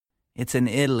It's in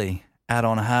Italy, out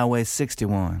on Highway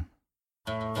 61.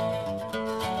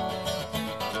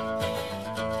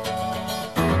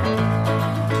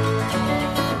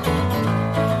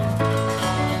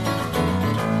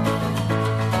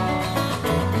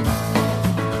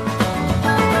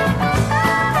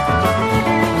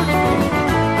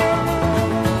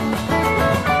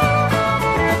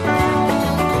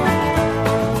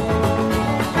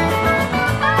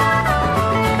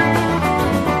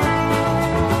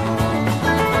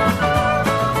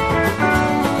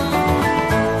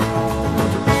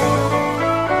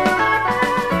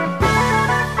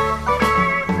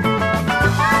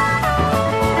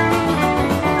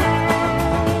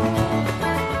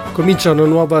 Comincia una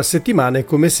nuova settimana e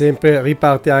come sempre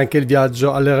riparte anche il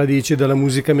viaggio alle radici della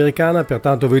musica americana,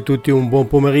 pertanto voi tutti un buon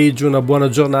pomeriggio, una buona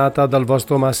giornata dal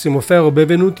vostro Massimo Ferro,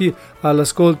 benvenuti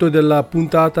all'ascolto della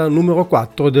puntata numero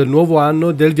 4 del nuovo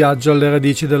anno del viaggio alle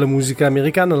radici della musica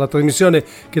americana, la trasmissione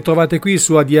che trovate qui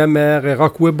su ADMR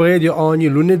Rock Web Radio ogni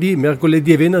lunedì,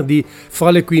 mercoledì e venerdì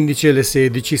fra le 15 e le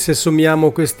 16. Se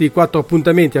sommiamo questi 4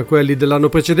 appuntamenti a quelli dell'anno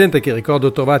precedente, che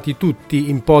ricordo trovati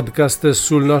tutti in podcast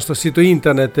sul nostro sito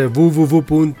internet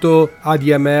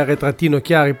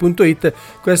www.admr-chiari.it,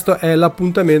 questo è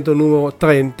l'appuntamento numero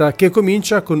 30 che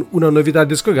comincia con una novità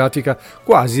discografica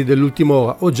quasi dell'ultima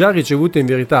ora. Ho già ricevuto in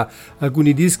verità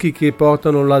alcuni dischi che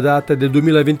portano la data del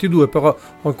 2022, però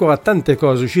ho ancora tante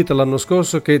cose uscite l'anno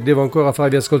scorso che devo ancora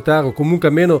farvi ascoltare o comunque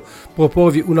almeno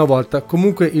proporvi una volta.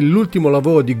 Comunque l'ultimo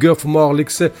lavoro di Garth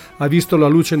Morlix ha visto la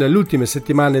luce nelle ultime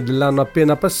settimane dell'anno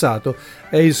appena passato,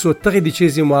 è il suo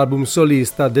 13° album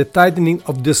solista, The Tightening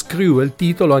of the Screw è il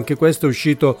titolo, anche questo è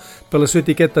uscito per la sua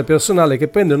etichetta personale che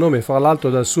prende nome fra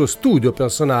l'altro dal suo studio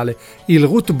personale, il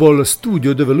Root Ball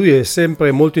Studio, dove lui è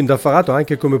sempre molto indaffarato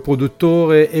anche come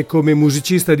produttore e come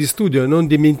musicista di studio. Non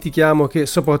dimentichiamo che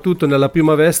soprattutto nella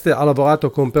prima veste ha lavorato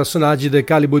con personaggi del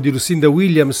calibro di Lucinda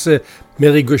Williams,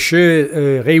 Mary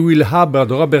Gaucher, Ray Will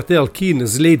Hubbard, Robert Earl Keen,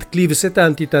 Slade Cleaves e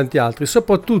tanti altri,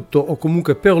 soprattutto o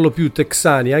comunque per lo più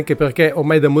texani, anche perché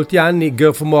ormai da molti anni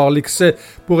Garth Morlix,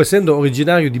 pur essendo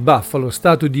originario di Buffalo,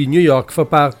 stato di New York, fa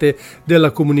parte della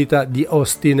comunità di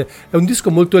Austin. È un disco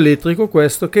molto elettrico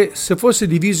questo, che se fosse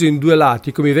diviso in due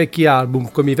lati come i vecchi album,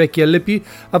 come i vecchi LP,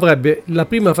 avrebbe la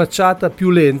prima facciata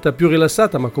più lenta, più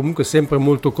rilassata ma comunque sempre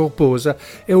molto corposa,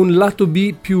 e un lato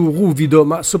B più ruvido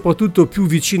ma soprattutto più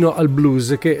vicino al blues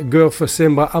che Garth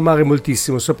sembra amare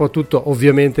moltissimo, soprattutto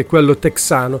ovviamente quello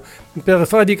texano. Per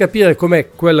farvi capire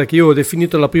com'è quella che io ho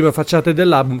definito la prima facciata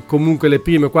dell'album, comunque le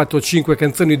prime 4-5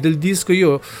 canzoni del disco,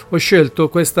 io ho scelto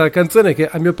questa canzone che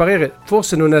a mio parere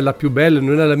forse non è la più bella,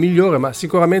 non è la migliore, ma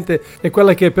sicuramente è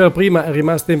quella che per prima è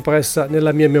rimasta impressa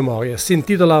nella mia memoria. Si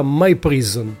intitola My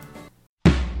Prison.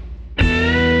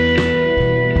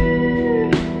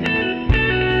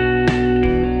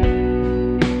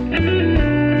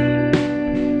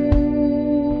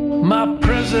 My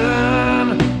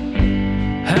prison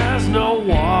has no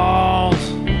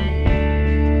walls.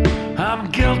 I'm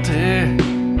guilty,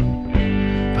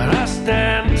 but I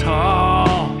stand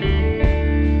tall.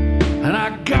 And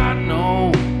I got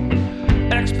no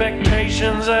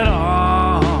expectations at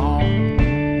all.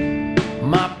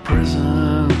 My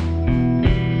prison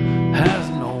has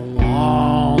no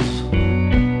walls.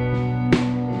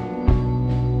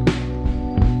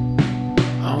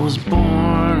 I was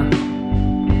born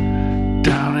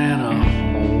down in a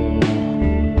hole.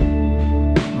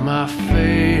 My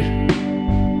fate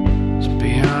is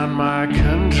beyond my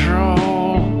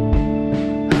control.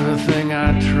 Everything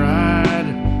I tried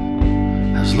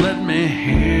has led me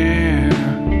here.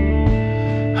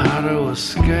 How to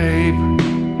escape,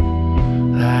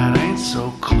 that ain't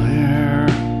so clear.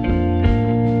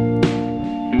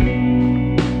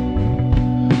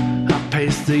 I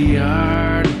pace the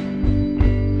yard,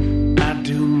 I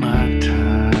do my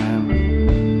time.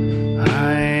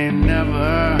 I ain't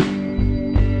never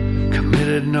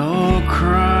committed no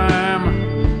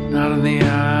crime, not in the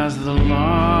eyes of the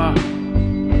law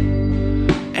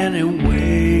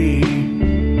anyway.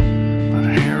 But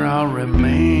here I'll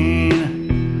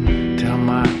remain till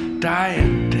my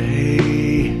dying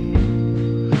day.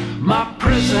 My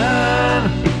prison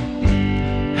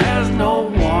has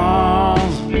no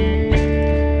walls.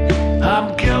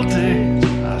 I'm guilty,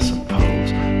 I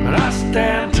suppose, but I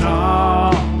stand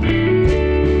tall.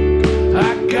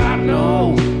 I got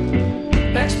no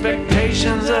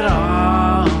expectations at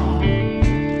all.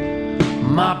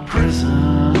 My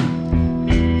prison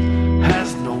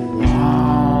has no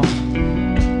walls.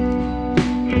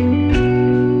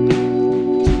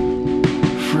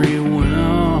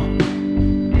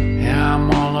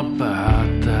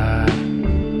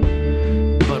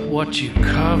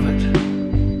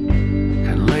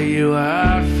 you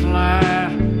out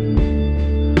flat.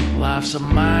 Life's a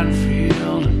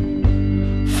minefield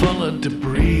full of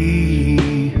debris,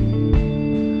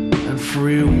 and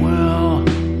free will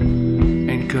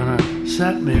ain't gonna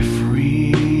set me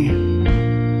free.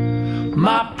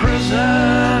 My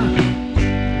prison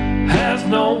has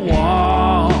no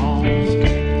walls.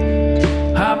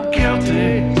 I'm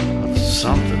guilty of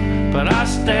something, but I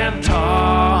stand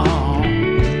tall.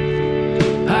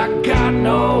 I got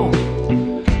no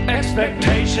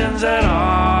expectations at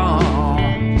all,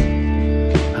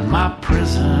 and my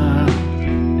prison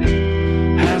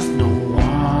has no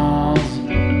walls.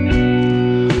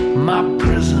 My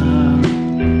prison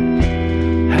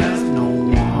has no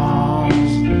walls.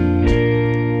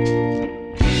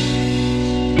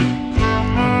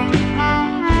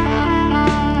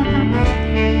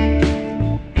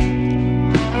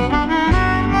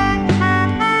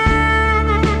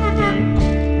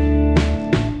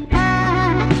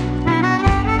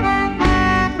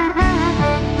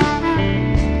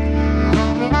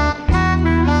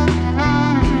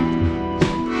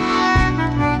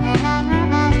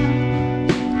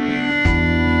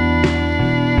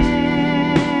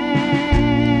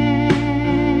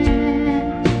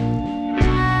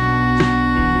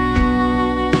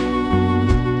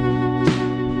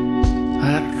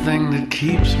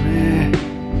 Keeps me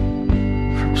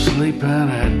from sleeping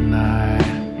at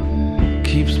night,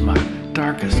 keeps my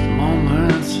darkest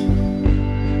moments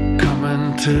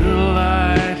coming to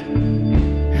light.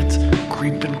 It's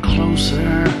creeping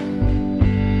closer,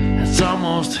 it's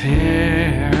almost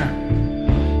here.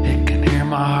 It can hear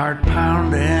my heart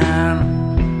pounding,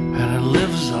 and it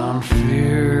lives on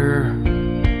fear.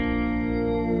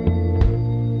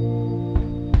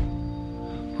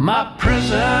 My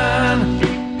prison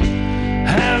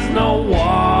has no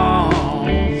walls.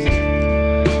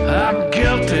 I'm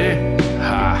guilty,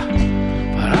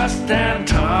 but I stand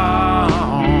tall.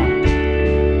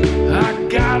 I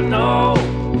got no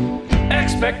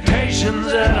expectations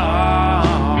at all.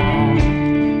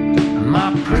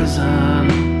 My prison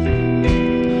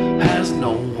has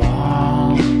no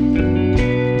walls.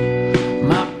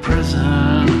 My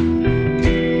prison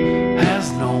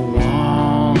has no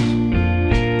walls.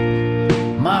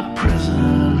 My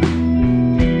prison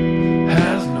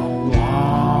has no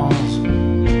walls.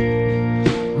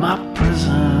 My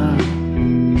prison has no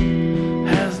walls. My prison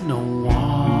has no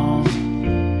walls.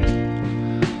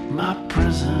 My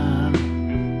prison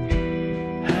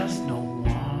has no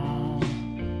walls.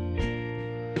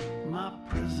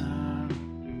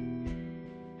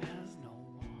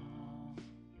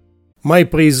 My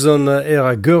Prison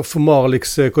era Garth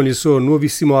Morlix con il suo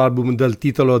nuovissimo album dal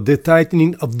titolo The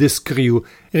Tightening of the Screw.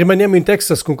 Rimaniamo in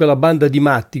Texas con quella banda di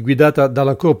matti guidata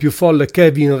dall'ancora più folle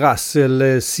Kevin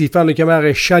Russell. Si fanno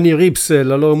chiamare Shiny Rips,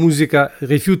 la loro musica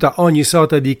rifiuta ogni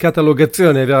sorta di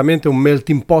catalogazione, è veramente un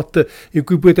melting pot in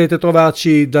cui potete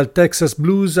trovarci dal Texas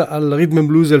blues al rhythm and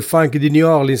blues e il funk di New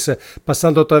Orleans,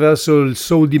 passando attraverso il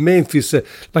soul di Memphis,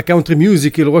 la country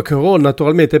music, il rock and roll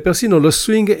naturalmente, persino lo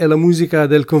swing e la musica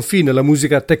del confine, la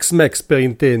musica Tex-Mex per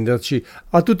intenderci.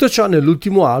 A tutto ciò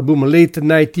nell'ultimo album Late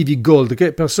Night TV Gold,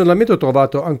 che personalmente ho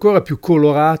trovato ancora più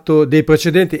colorato dei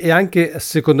precedenti e anche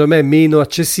secondo me meno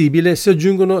accessibile, si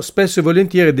aggiungono spesso e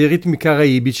volentieri dei ritmi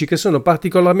caraibici che sono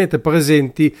particolarmente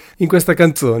presenti in questa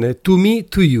canzone To Me,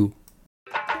 To You.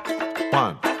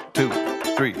 1, 2,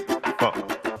 3, 4.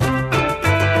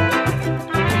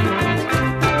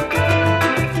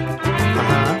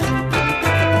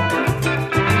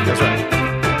 That's right.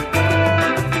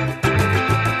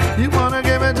 You wanna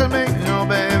give it to me, oh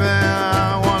baby,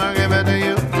 I wanna give it to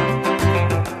you.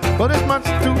 But it's much,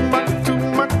 too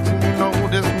much, you know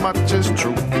this much is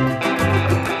true.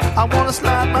 I wanna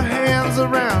slide my hands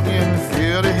around you and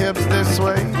feel the hips this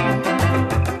way.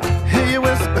 Hear you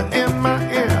whisper in my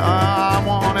ear, I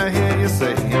wanna hear you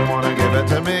say, you wanna give it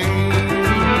to me.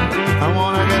 I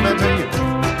wanna give it to you.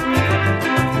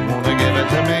 You wanna give it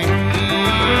to me.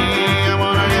 I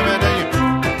wanna give it to you.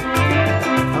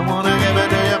 I wanna give it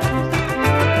to you.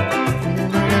 I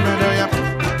wanna give it to you.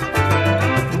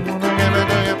 I wanna give it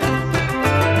to you.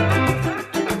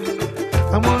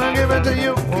 I wanna give it to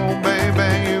you, oh baby,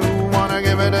 you wanna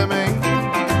give it to me.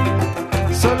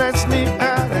 So let's sneak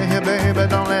out of here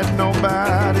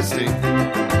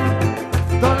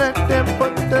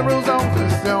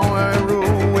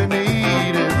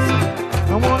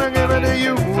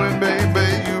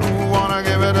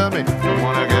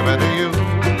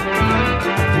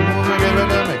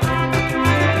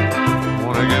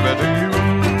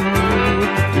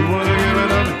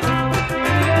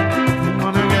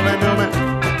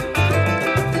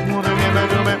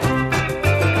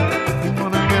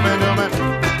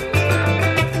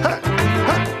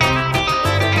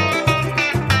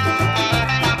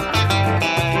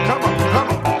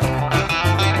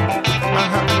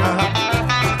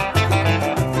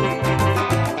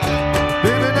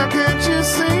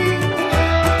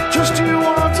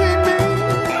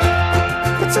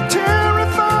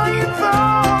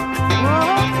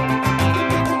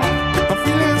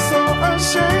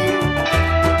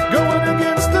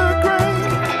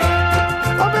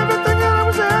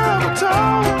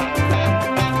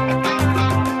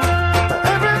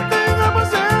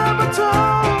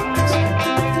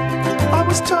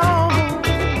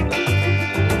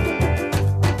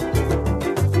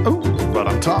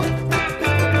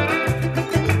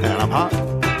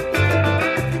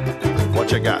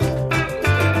got?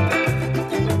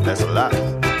 That's a lot.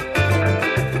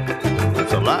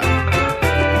 That's a lot.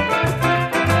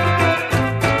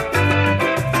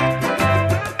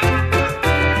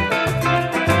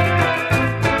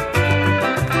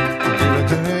 Give it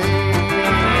to me.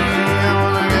 I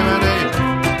wanna give it to you.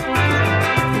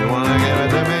 You wanna give it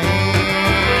to me.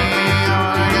 I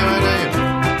wanna give it to you.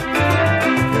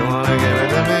 You wanna give it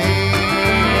to me.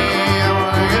 I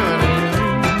wanna give it to you.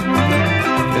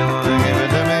 You wanna give it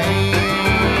to me.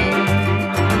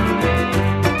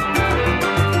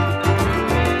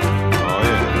 Oh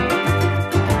yeah,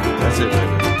 that's it,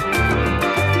 baby.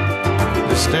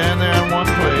 Just stand there in one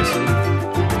place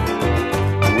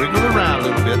and wiggle around a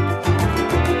little bit.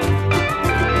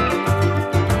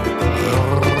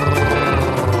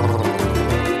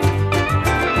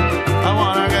 I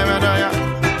wanna give it to you.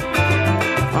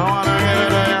 I wanna give it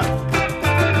to you.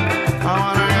 I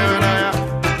wanna give it to you.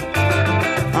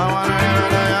 I wanna give it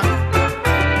to you.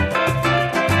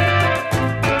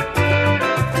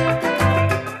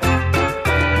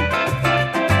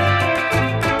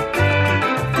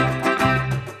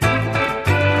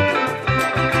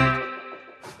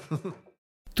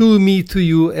 To Me To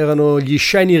You erano gli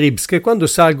Shiny Ribs, che quando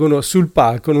salgono sul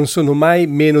palco non sono mai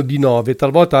meno di 9,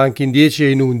 talvolta anche in 10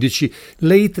 e in 11.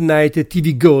 Late Night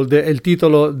TV Gold è il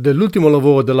titolo dell'ultimo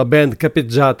lavoro della band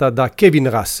capeggiata da Kevin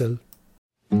Russell.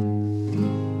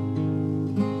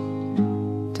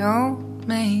 Don't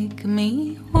make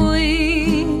me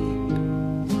weep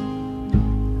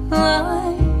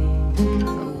like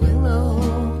a willow.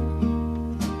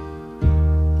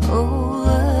 Oh,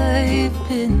 I've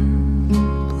been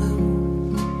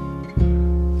blue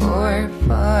for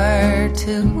far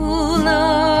too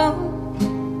long.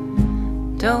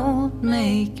 Don't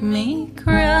make me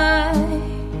cry.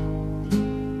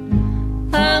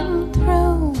 I'm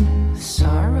through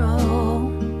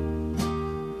sorrow.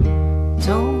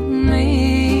 Don't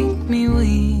make me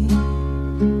weep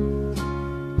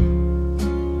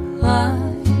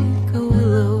like a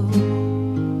willow.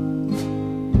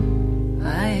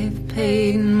 I've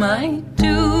paid my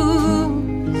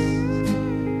dues,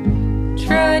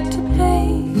 tried to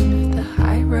pave the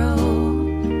high road.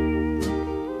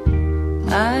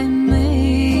 I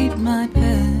made my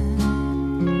bed,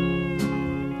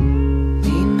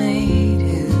 he made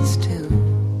his too.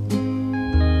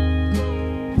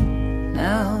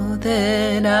 Now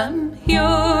that I'm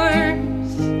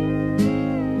yours,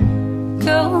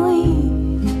 go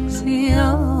easy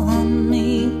on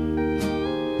me.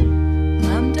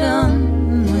 I'm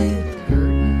done with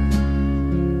hurting.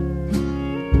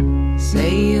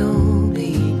 Say you'll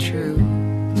be true.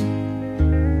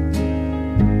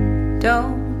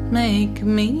 Don't make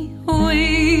me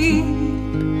weep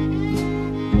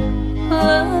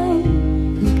like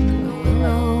a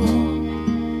willow.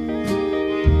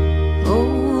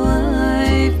 Oh,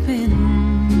 I've been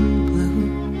blue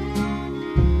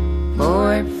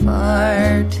for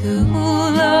far too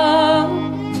long.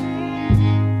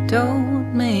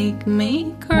 Don't make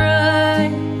me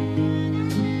cry.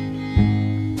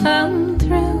 I'm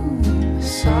through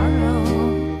sorrow.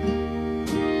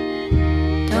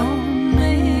 Don't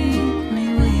make me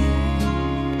weep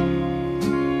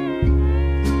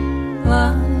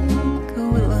like a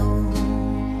willow.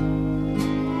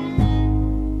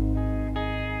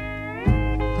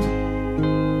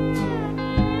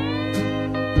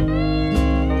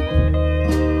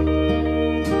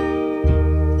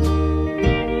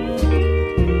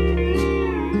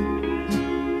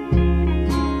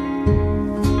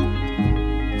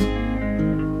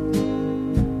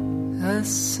 The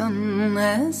sun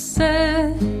has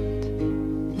set,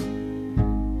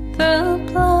 the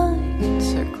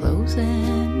blinds are closing.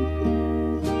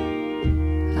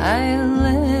 I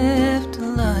left a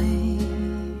light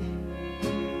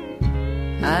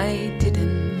I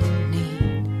didn't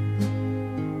need.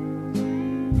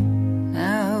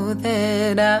 Now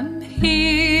that I'm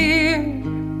here,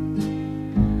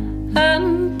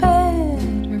 I'm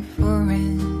better for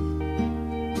it.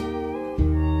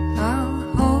 I'll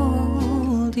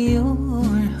hold your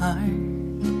heart.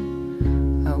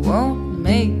 I won't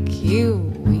make you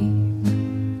weep.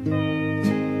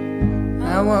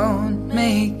 I won't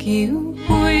make you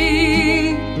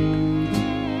weep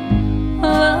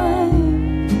like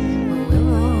a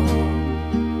willow.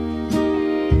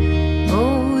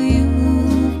 Oh,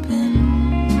 you've been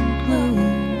blue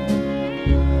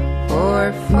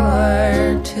for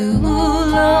far too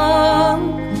long.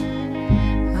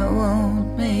 I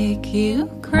won't make you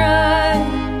cry.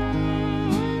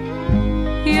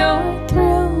 You're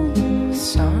through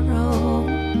sorrow.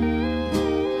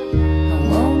 I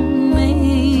won't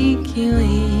make you weep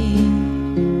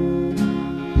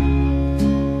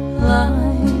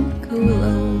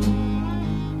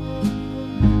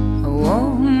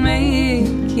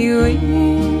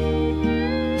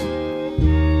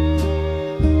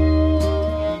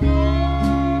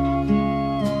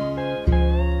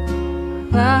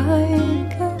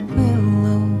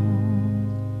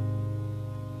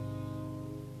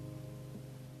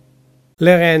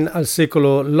L'Eren al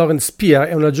secolo Lauren Spear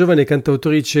è una giovane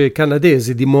cantautrice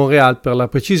canadese di Montreal per la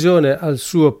precisione, al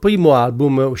suo primo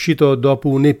album uscito dopo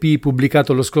un EP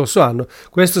pubblicato lo scorso anno.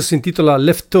 Questo si intitola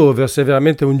Leftovers, è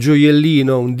veramente un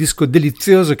gioiellino, un disco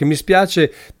delizioso che mi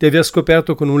spiace di aver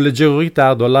scoperto con un leggero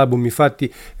ritardo. L'album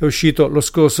infatti è uscito lo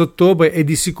scorso ottobre e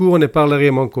di sicuro ne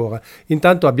parleremo ancora.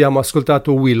 Intanto abbiamo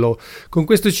ascoltato Willow. Con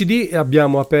questo CD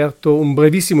abbiamo aperto un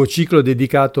brevissimo ciclo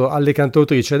dedicato alle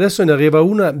cantautrici. Adesso ne arriva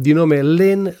una di nome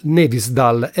Len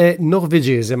Nevisdal, è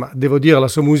norvegese, ma devo dire la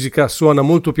sua musica suona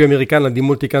molto più americana di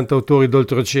molti cantautori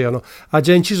d'oltreoceano. Ha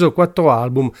già inciso 4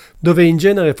 album, dove in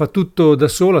genere fa tutto da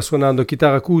sola, suonando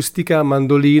chitarra acustica,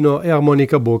 mandolino e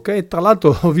armonica a bocca, e tra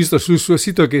l'altro ho visto sul suo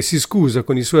sito che si scusa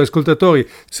con i suoi ascoltatori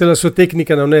se la sua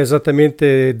tecnica non è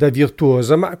esattamente da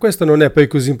virtuosa, ma questo non è poi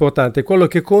così importante. Quello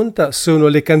che conta sono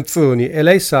le canzoni e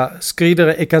lei sa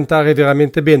scrivere e cantare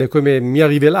veramente bene, come mi ha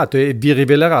rivelato e vi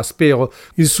rivelerà, spero,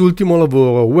 il suo ultimo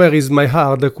lavoro, Where is my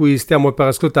heart, da cui stiamo per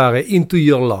ascoltare Into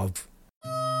Your Love.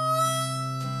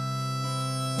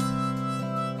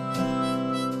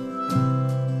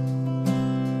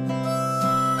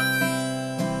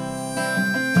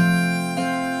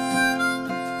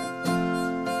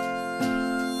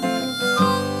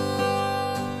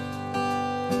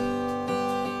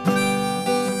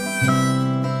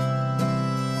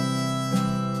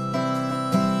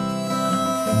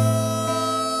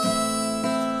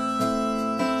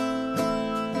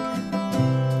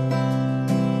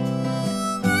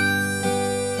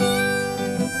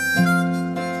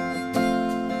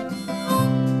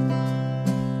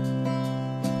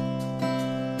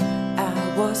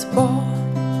 Was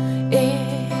born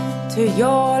into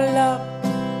your love,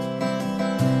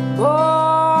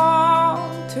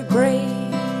 born to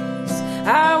grace.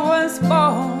 I was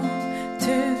born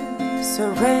to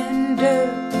surrender,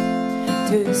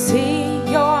 to see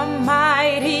your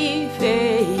mighty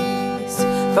face.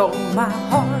 Though my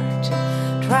heart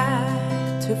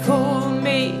tried to fool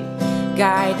me,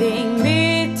 guiding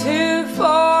me to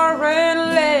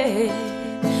foreign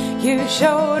land, you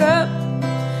showed up.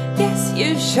 Yes,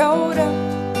 you showed up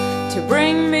to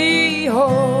bring me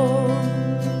home.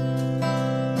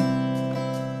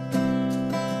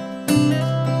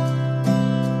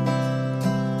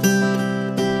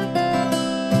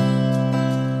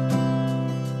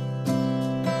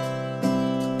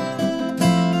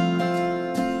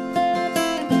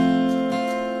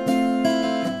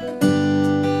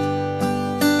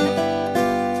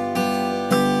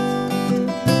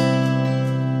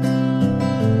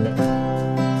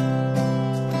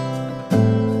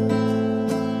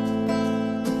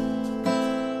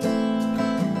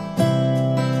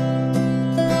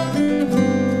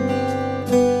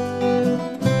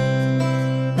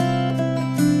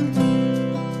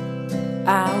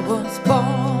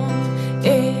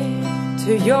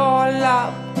 Your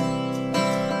love,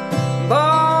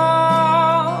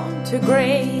 born to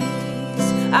grace.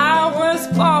 I was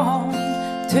born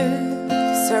to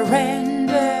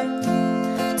surrender,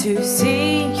 to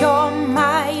see your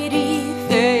mighty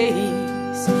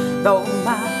face. Though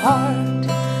my heart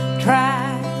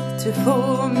tried to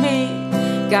fool me,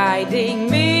 guiding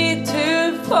me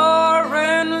to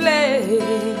foreign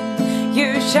land,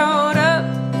 you showed up.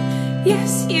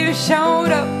 Yes, you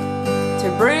showed up to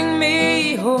bring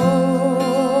me home.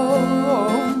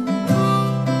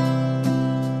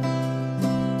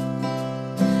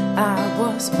 I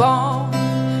was born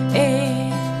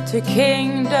into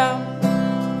kingdom,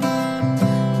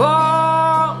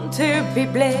 born to be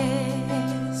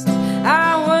blessed.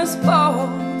 I was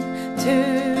born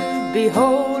to be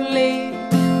holy,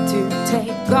 to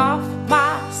take off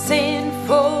my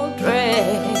sinful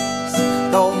dress.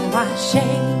 Though my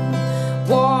shame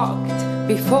walked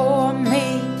before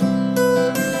me,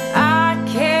 I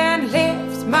can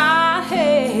lift my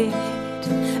head.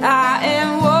 I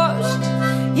am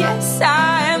washed, yes,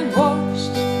 I am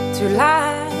washed to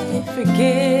life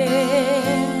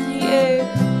again, yeah.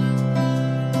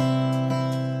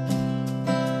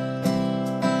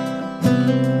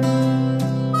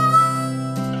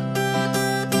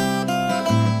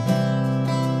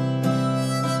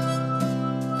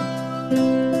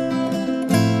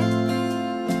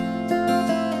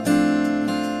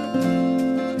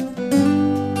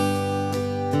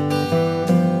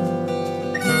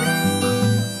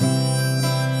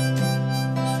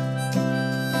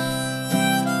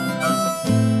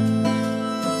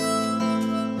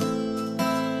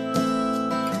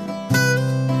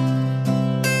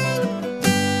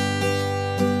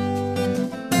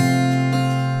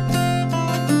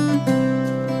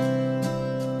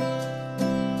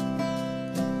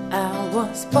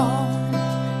 born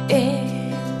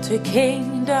into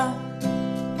kingdom,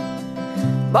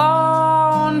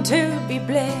 born to be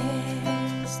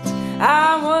blessed.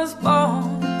 I was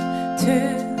born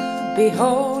to be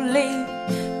holy,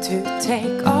 to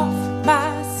take off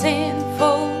my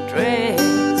sinful dress.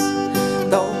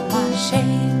 Though my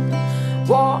shame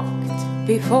walked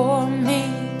before me,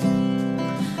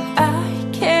 I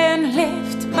can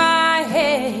lift my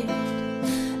head.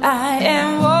 I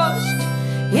am washed,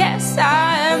 yes,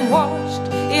 I am washed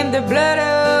in the blood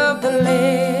of the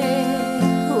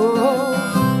Lamb. Oh,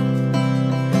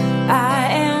 I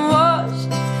am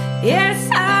washed, yes,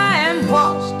 I am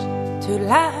washed to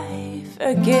life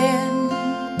again.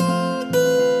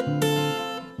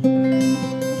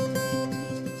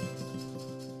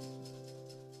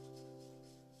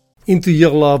 Into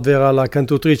Your Love era la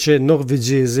cantautrice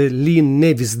norvegese Linn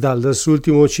Nevisdal dal suo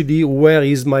ultimo CD Where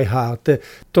Is My Heart.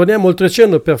 Torniamo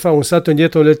oltreoceano per fare un salto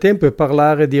indietro nel tempo e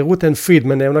parlare di Ruth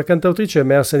Friedman. È una cantautrice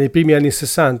emersa nei primi anni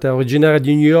 60, originaria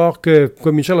di New York.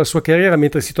 Cominciò la sua carriera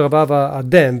mentre si trovava a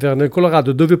Denver, nel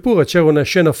Colorado, dove pure c'era una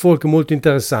scena folk molto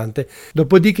interessante.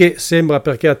 Dopodiché, sembra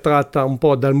perché attratta un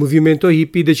po' dal movimento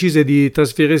hippie, decise di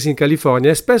trasferirsi in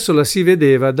California e spesso la si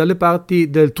vedeva dalle parti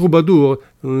del Troubadour,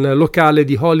 un locale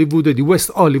di Hollywood, di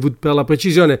West Hollywood per la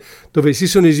precisione, dove si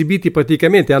sono esibiti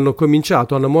praticamente, hanno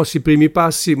mossi i primi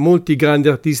passi molti grandi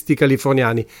artisti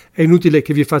californiani. È inutile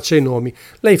che vi faccia i nomi.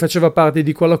 Lei faceva parte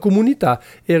di quella comunità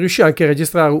e riuscì anche a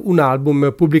registrare un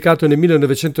album pubblicato nel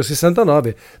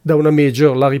 1969 da una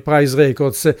major, la Reprise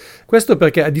Records. Questo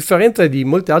perché, a differenza di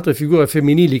molte altre figure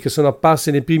femminili che sono apparse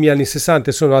nei primi anni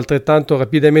 60 e sono altrettanto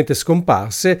rapidamente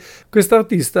scomparse,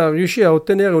 quest'artista riuscì a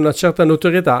ottenere una certa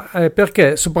notorietà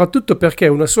soprattutto perché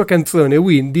una sua canzone,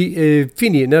 Windy,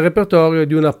 finì nel repertorio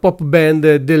di una pop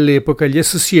band dell'epoca, gli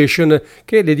Association,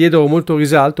 che le diedero molto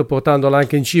risalto portandola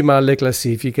anche in cima alle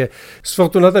classifiche.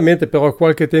 Sfortunatamente però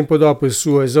qualche tempo dopo il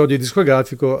suo esordio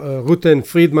discografico Ruth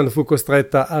Friedman fu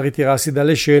costretta a ritirarsi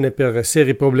dalle scene per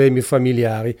seri problemi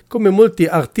familiari. Come molti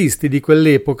artisti di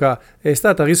quell'epoca è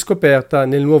stata riscoperta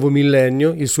nel nuovo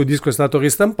millennio, il suo disco è stato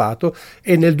ristampato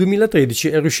e nel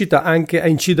 2013 è riuscita anche a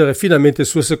incidere finalmente il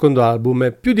suo secondo album.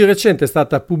 Più di recente è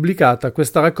stata pubblicata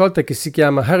questa raccolta che si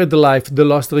chiama Hurried Life The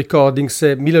Lost Recordings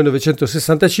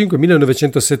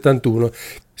 1965-1971.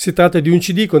 Si tratta di un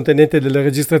CD contenente delle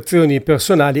registrazioni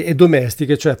personali e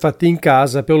domestiche, cioè fatte in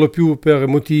casa per lo più per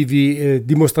motivi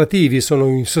dimostrativi. Sono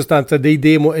in sostanza dei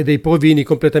demo e dei provini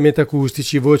completamente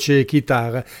acustici, voce e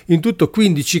chitarra. In tutto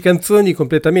 15 canzoni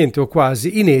completamente o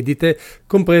quasi inedite,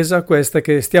 compresa questa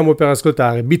che stiamo per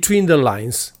ascoltare, Between the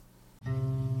Lines.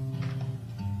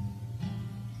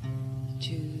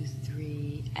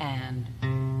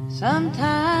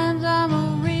 Sometimes I'm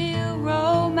a real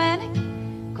romantic,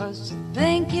 'cause I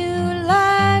think you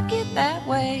like it that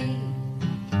way.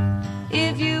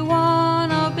 If you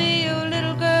wanna be a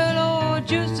little girl or a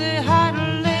juicy hot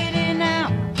lady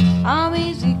now, I'm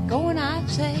easy going, I'd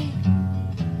say.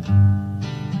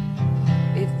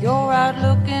 If you're out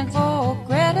looking for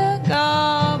Greta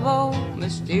Garbo,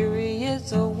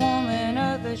 mysterious, a woman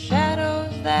of the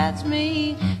shadows, that's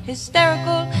me.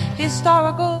 Hysterical,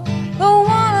 historical, don't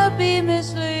wanna be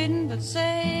misleading, but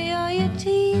say, are you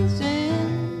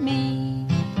teasing me?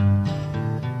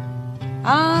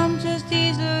 I'm just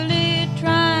easily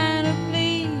trying to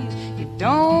please. You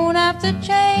don't have to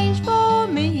change for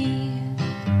me.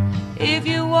 If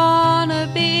you wanna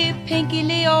be Pinky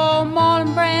Lee or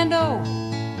Marlon Brando,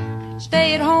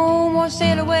 stay at home or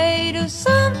sail away to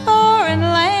some foreign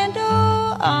land.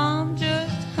 Oh, I'm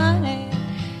just honey,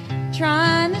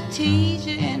 trying to tease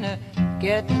you into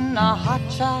getting a hot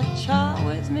cha-cha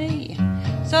with me.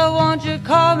 So won't you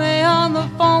call me on the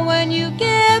phone when you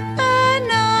get my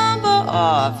number,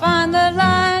 or find the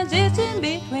lines, it's in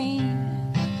between.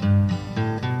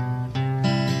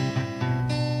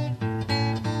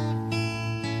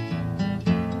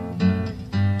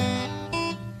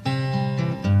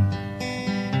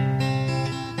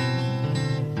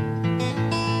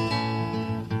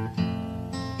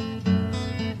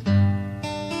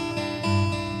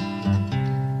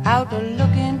 Out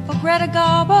looking for Greta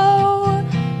Garbo,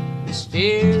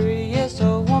 mysterious,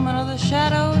 a woman of the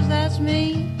shadows, that's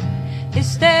me.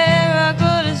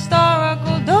 Hysterical,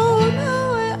 historical, don't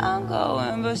know where I'm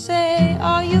going, but say,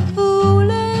 are you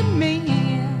fooling me?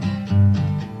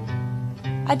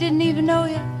 I didn't even know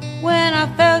you when I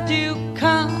felt you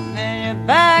come, and you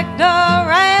backed a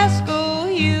rascal,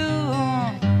 you.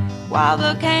 While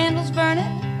the candle's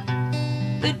burning,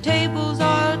 the tables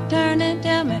are turning,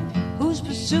 tell me, who's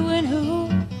pursuing who?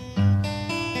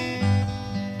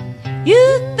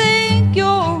 You think you're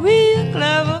a real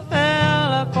clever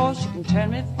fella, 'cause you can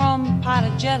turn me from a pot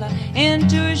of jelly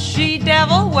into a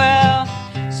she-devil. Well,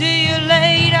 see you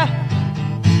later,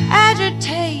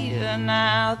 agitator.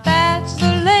 Now that's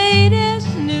the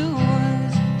latest news.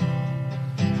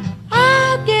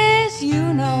 I guess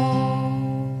you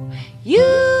know,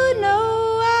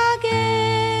 I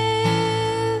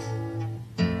guess.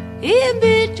 In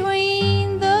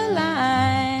between the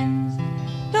lines,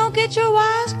 don't get your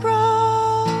wires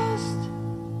crossed.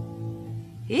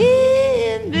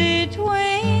 In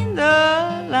between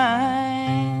the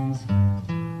lines.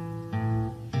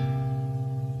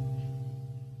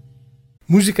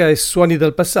 Musica e suoni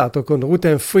del passato con Ruth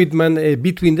Ann Friedman e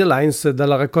Between the Lines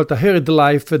dalla raccolta Heard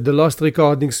Life The Lost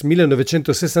Recordings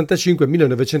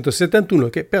 1965-1971,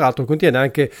 che peraltro contiene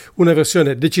anche una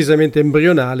versione decisamente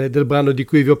embrionale del brano di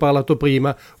cui vi ho parlato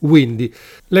prima, Windy.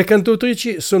 Le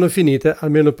cantautrici sono finite,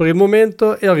 almeno per il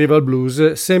momento, e arriva il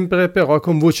blues, sempre però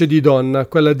con voce di donna,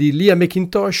 quella di Leah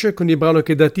McIntosh, con il brano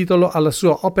che dà titolo alla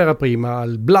sua opera prima,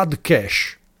 il Blood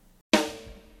Cash.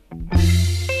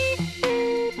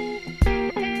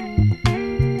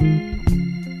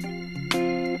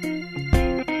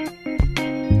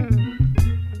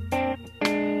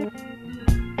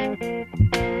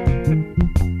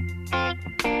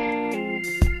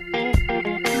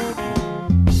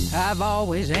 I've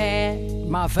always had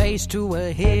my face to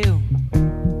a hill,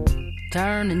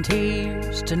 turning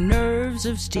tears to nerves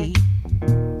of steel.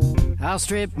 I'll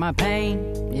strip my pain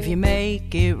if you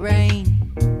make it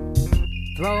rain.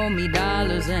 Throw me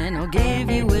dollars and I'll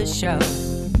give you a show.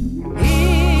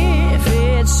 If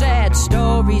it's sad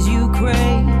stories you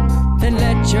crave, then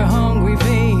let your hungry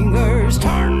fingers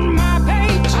turn my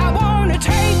page. I wanna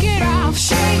take it off,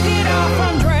 shake it off,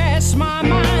 undress my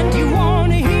mind. You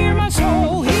wanna hear my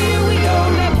soul? Here we go,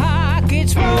 let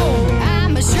pockets roll.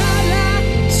 I'm a shala,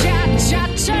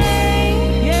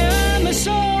 cha-cha-chang. Yeah, I'm a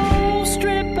soul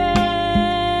stripper.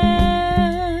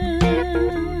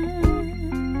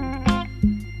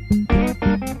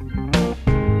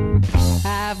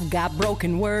 I've got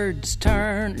broken words,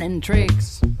 turning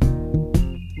tricks,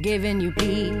 giving you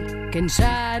peek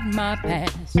inside my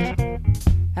past.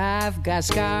 I've got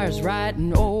scars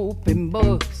writing open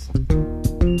books.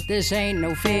 This ain't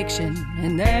no fiction,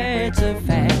 and that's a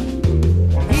fact.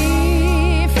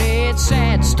 If it's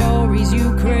sad stories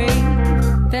you crave,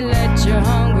 then let your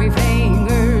hungry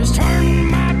fingers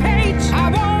turn my page. I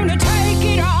wanna take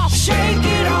it off, shake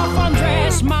it off,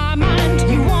 undress my mind.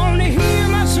 You wanna hear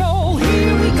my soul?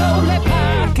 Here we go, let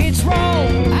pockets roll.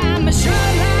 I'm a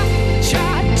shala,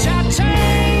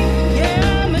 cha-cha-chang.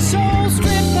 Yeah, I'm a soul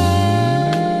stripper.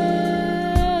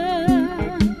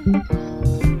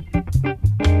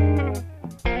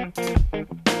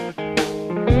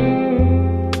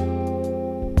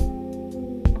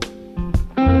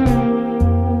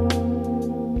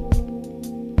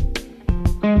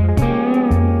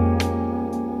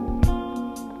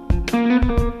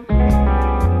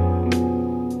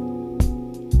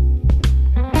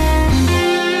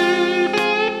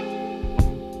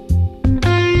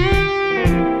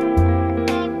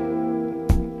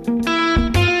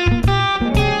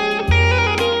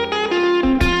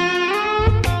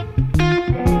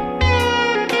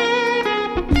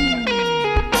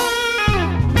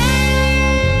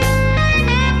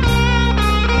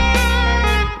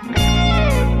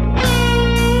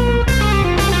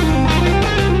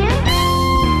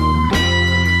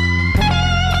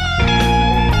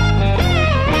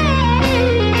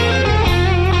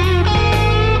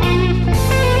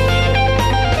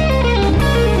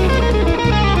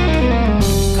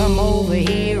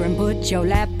 Your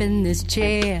lap in this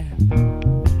chair.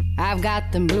 I've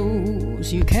got them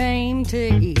blues you came to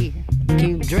hear.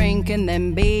 Keep drinking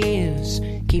them beers,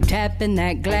 keep tapping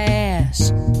that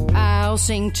glass. I'll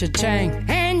sing cha-chang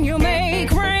and you'll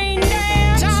make rain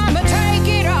dance. I'ma take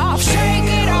it off, shake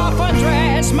it off,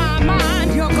 undress my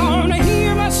mind. You're gonna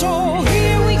hear my soul.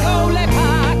 Here we go, let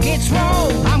pockets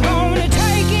roll. I'm gonna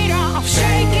take it off,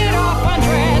 shake it off,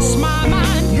 undress my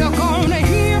mind. You're gonna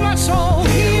hear my soul.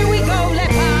 Here we go, let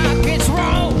pockets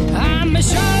roll. I'm a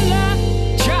shala,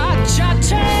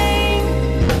 cha-cha-chang.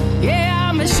 Yeah,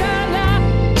 I'm a shala,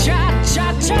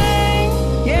 cha-cha-chang.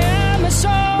 Yeah, I'm a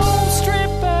soul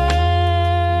stripper.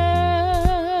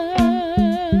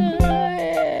 Yeah.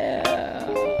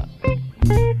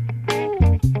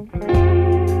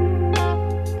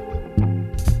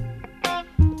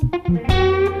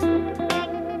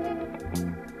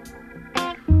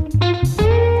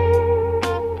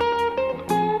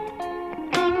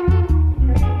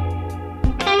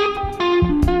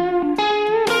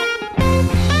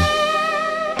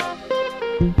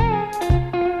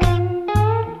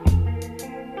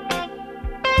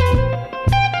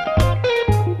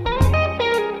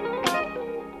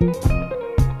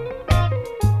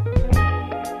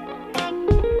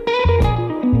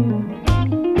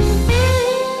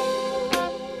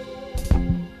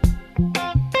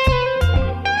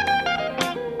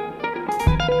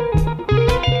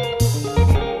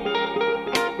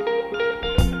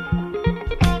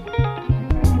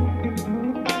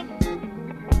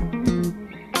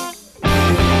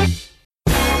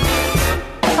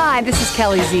 Hi, this is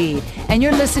Kelly Z, and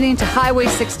you're listening to Highway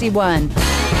 61.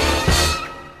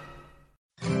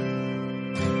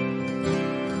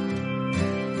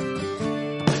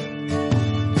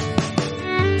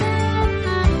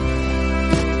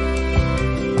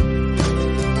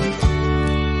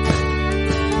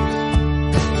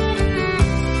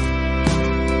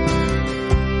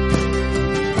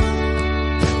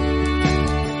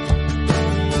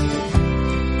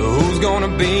 Who's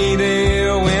gonna be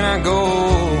there when I go?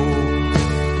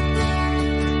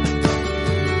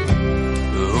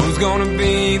 Who's gonna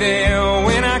be there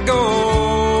when I go?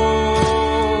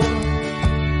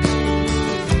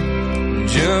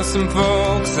 Just some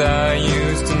folks I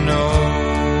used to know.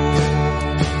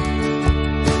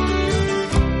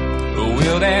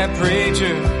 Will that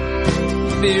preacher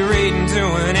be reading to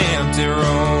an empty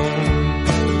room?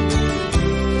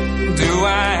 Do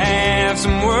I have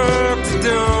some work to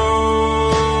do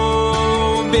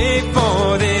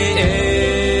before the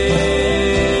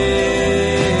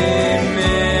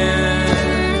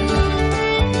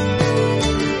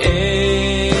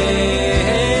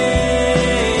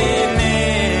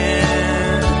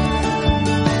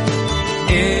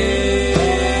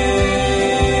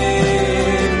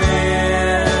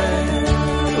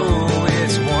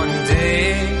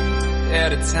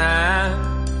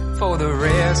for the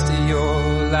rest of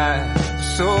your life.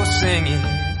 So sing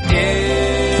it,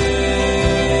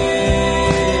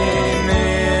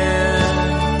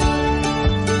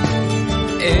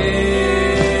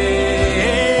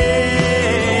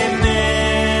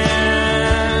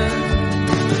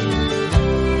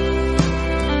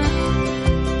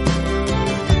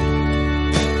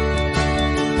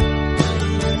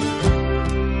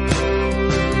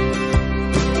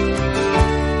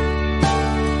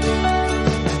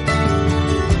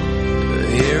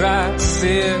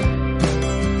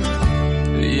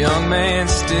 young man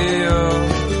still,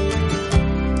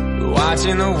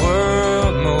 watching the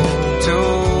world move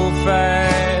too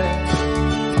fast.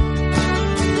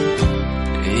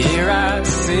 Here I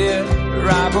sit,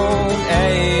 ripe old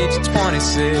age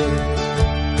 26,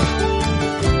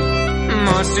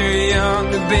 much too young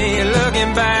to be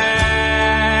looking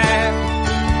back.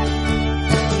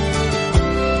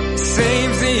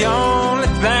 Seems the only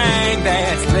thing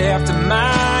that's left of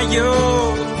my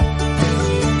youth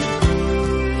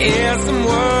is some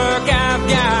work I've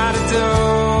got to do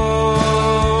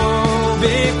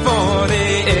before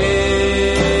the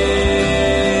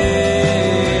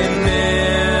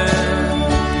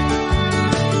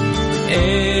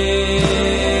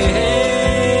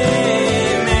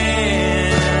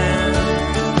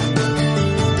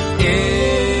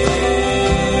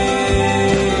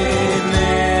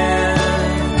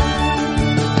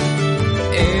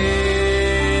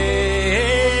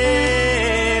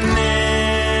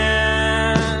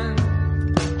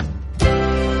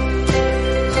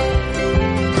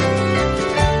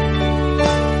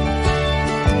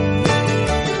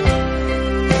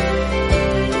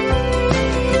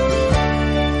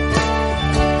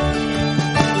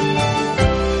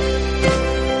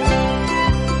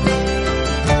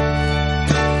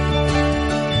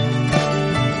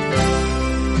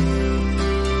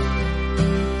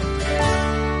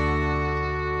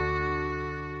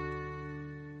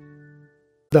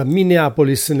Da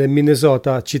Minneapolis nel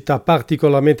Minnesota, città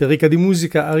particolarmente ricca di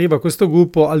musica, arriva questo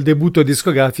gruppo al debutto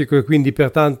discografico e quindi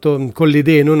pertanto con le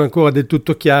idee non ancora del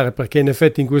tutto chiare, perché in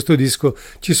effetti in questo disco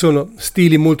ci sono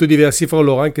stili molto diversi fra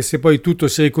loro, anche se poi tutto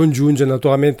si ricongiunge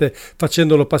naturalmente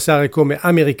facendolo passare come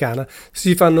americana.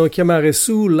 Si fanno chiamare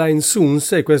Sue Line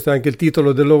Soons e questo è anche il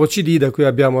titolo del loro CD da cui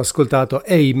abbiamo ascoltato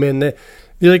Amen.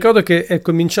 Vi ricordo che è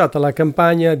cominciata la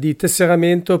campagna di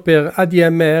tesseramento per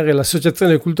ADMR,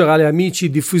 l'associazione culturale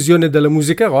Amici Diffusione della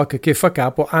Musica Rock, che fa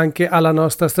capo anche alla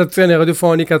nostra stazione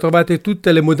radiofonica. Trovate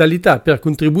tutte le modalità per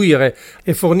contribuire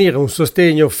e fornire un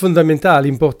sostegno fondamentale,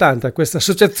 importante a questa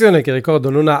associazione che, ricordo,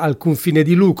 non ha alcun fine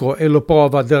di lucro e lo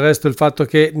prova del resto il fatto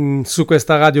che su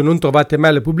questa radio non trovate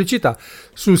mai le pubblicità.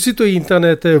 Sul sito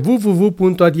internet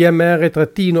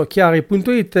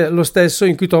www.admr-chiari.it, lo stesso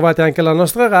in cui trovate anche la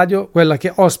nostra radio, quella che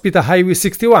ospita Highway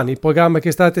 61, il programma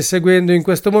che state seguendo in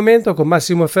questo momento, con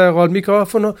Massimo Ferro al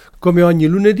microfono, come ogni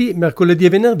lunedì, mercoledì e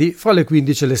venerdì fra le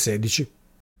 15 e le 16.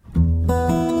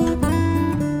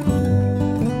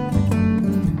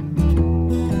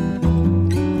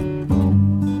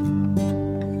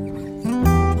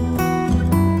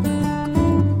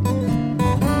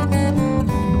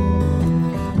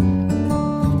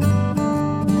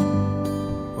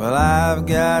 Well, I've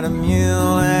got a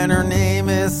mule and her name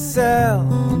is Sal,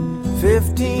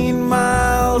 15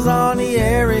 miles on the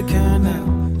Erie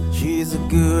Canal. She's a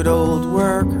good old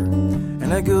worker and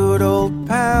and a good old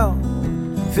pal.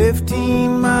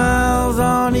 15 miles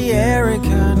on the Erie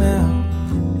Canal.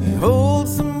 We hold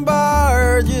some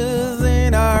barges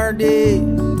in our day,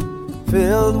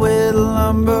 filled with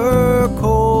lumber,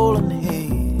 coal, and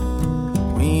hay.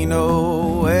 We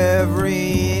know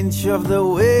every inch of the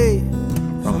way,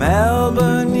 from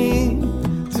Albany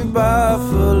to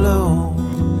Buffalo.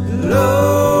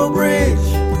 Low Bridge,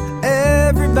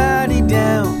 everybody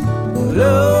down.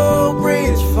 Low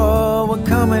Bridge, for we're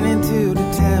coming into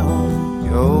the town.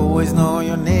 You always know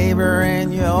your neighbor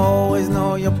and you always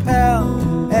know your pal.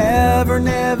 Ever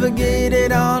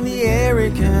navigated on the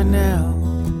Erie Canal.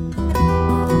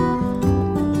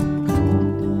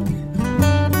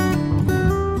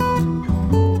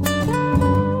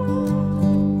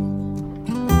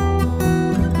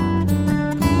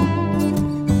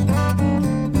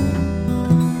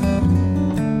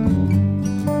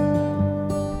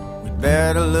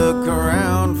 Better look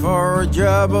around for a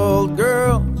job, old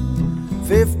girl.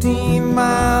 15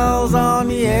 miles on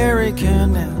the Erie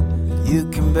Canal. You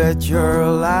can bet you're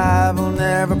alive we'll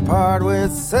never part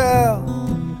with Sal.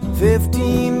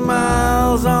 15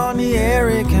 miles on the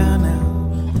Erie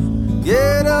Canal.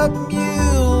 Get up,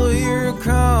 mule, here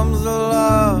comes the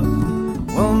log.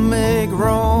 We'll make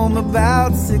Rome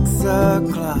about 6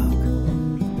 o'clock.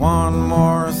 One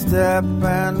more step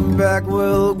and back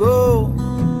we'll go.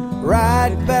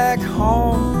 Right back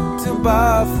home to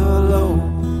Buffalo.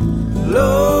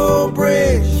 Low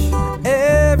Bridge,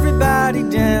 everybody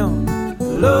down.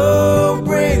 Low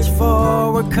Bridge,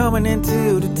 for we're coming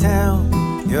into the town.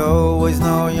 You always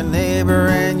know your neighbor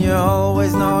and you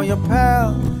always know your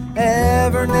pal.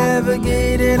 Ever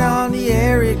navigated on the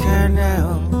Erie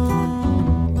Canal.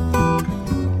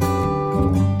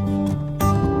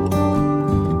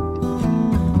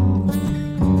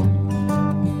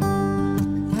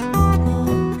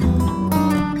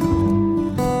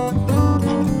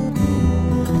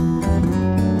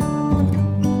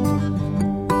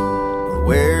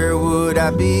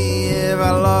 Be if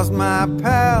I lost my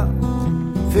pal.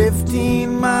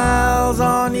 15 miles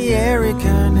on the Erie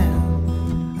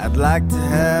Canal. I'd like to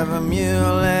have a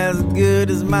mule as good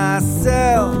as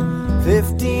myself.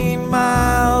 15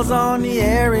 miles on the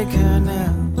Erie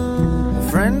Canal. A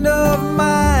friend of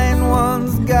mine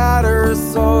once got her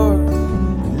sore.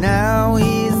 Now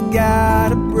he's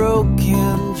got a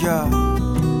broken jaw.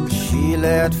 She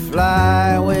let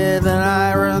fly with an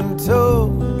iron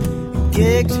toe.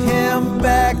 Kicked him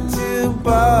back to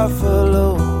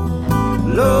Buffalo.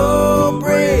 Low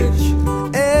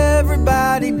Bridge,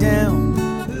 everybody down.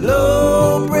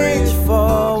 Low Bridge,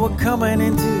 for we're coming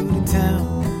into the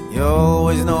town. You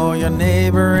always know your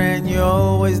neighbor and you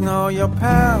always know your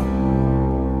pal.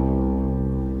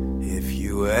 If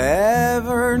you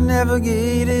ever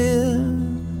navigated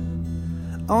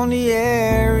on the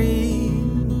Erie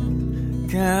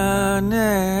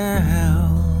Canal.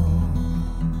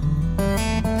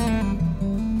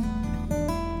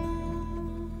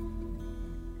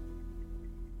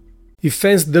 I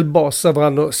fans del Boss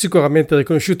avranno sicuramente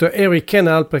riconosciuto Erie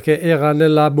Canal perché era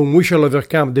nell'album We Shall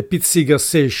Overcome The Pete Seeger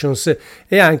Sessions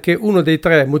e anche uno dei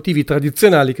 3 motivi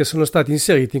tradizionali che sono stati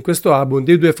inseriti in questo album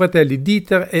dei 2 fratelli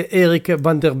Dieter e Erik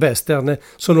van der Western.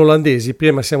 Sono olandesi,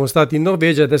 prima siamo stati in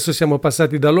Norvegia, adesso siamo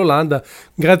passati dall'Olanda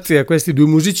grazie a questi 2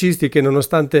 musicisti che,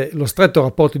 nonostante lo stretto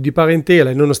rapporto di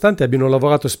parentela e nonostante abbiano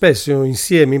lavorato spesso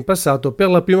insieme in passato, per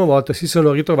la prima volta si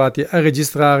sono ritrovati a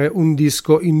registrare un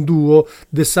disco in duo,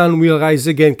 The Sun Will Rise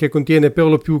Again, che contiene per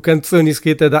lo più canzoni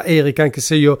scritte da Eric, anche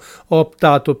se io ho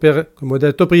optato per, come ho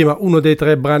detto prima, uno dei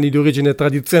 3 brani di origine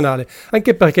tradizionale,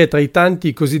 anche perché tra i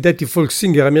tanti cosiddetti folk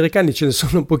singer americani ce ne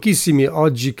sono pochissimi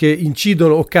oggi che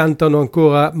incidono o cantano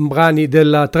ancora brani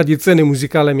della tradizione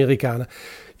musicale americana.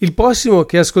 Il prossimo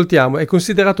che ascoltiamo è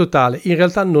considerato tale, in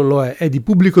realtà non lo è di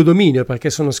pubblico dominio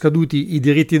perché sono scaduti i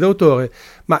diritti d'autore,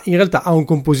 ma in realtà ha un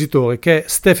compositore che è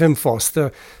Stephen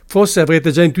Foster. Forse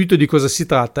avrete già intuito di cosa si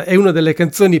tratta, è una delle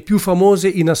canzoni più famose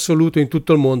in assoluto in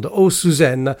tutto il mondo, Oh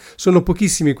Susanna. Sono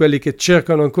pochissimi quelli che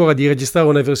cercano ancora di registrare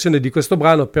una versione di questo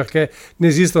brano perché ne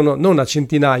esistono non a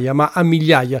centinaia ma a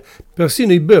migliaia.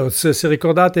 Persino i Byrds, se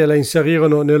ricordate, la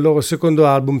inserirono nel loro secondo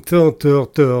album Turn Turn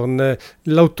Turn.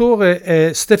 L'autore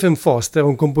è Stephen Foster,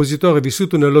 un compositore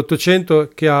vissuto nell'Ottocento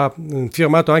che ha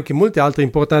firmato anche molte altre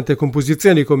importanti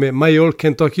composizioni come My Old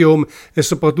Kentucky Home e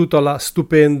soprattutto la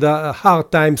stupenda Hard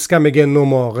Times Come Again No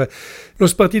More. Lo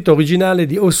spartito originale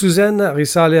di Oh Suzanne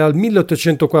risale al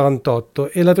 1848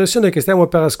 e la versione che stiamo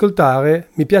per ascoltare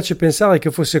mi piace pensare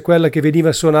che fosse quella che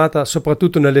veniva suonata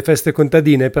soprattutto nelle feste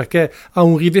contadine, perché ha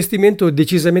un rivestimento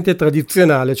decisamente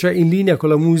tradizionale, cioè in linea con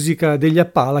la musica degli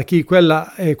Appalachi,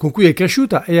 quella con cui è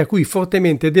cresciuta e a cui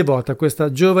fortemente è devota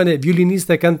questa giovane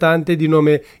violinista e cantante di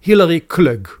nome Hilary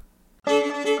Klug.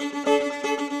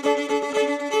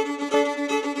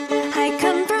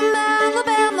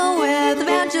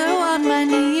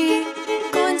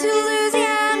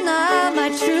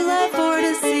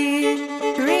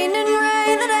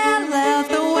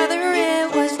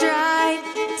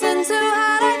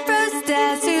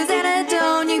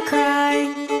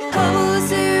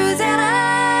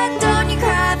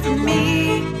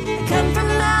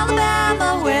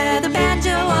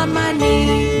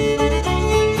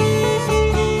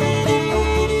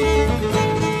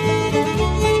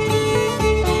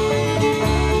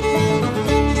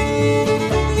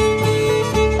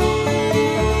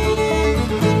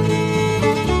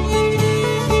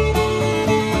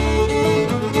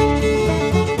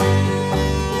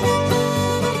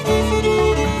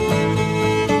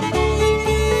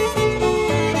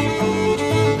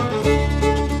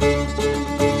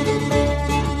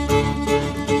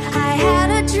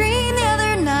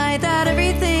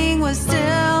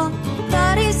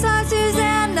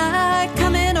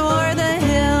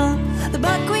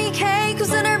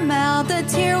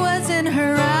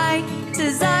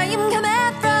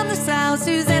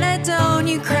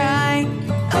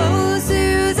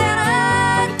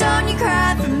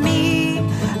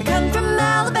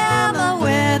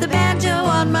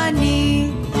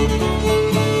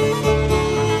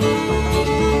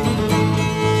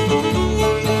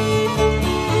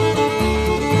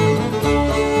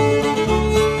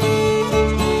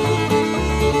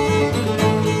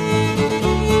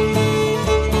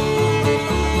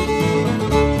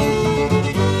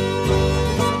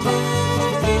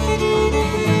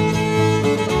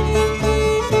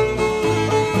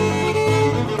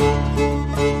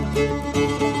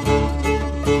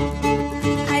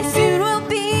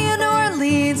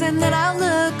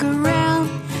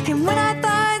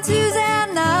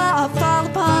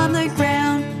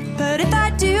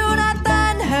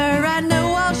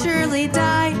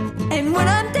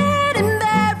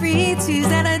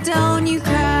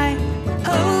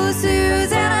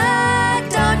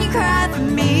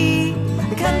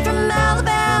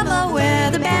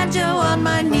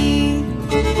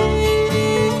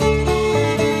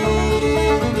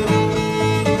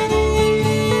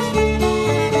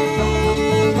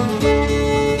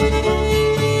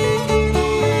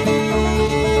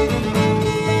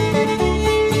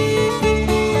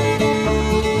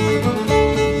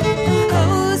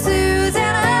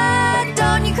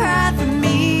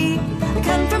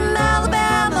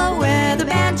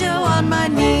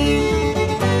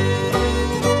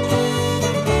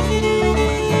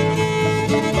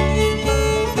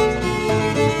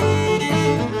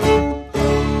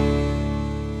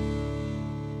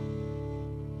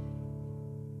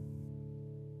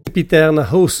 Sempiterna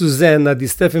Oh Susanna di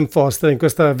Stephen Foster in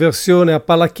questa versione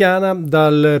appalachiana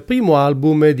dal primo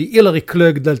album di Hilary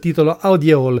Klug dal titolo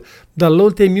Audio Hall,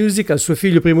 dall'Old Time Music al suo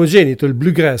figlio primogenito, il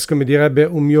bluegrass, come direbbe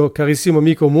un mio carissimo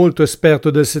amico molto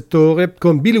esperto del settore,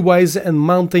 con Billy Wise and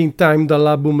Mountain Time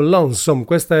dall'album Lonesome.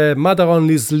 Questa è Mother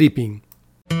Only Sleeping.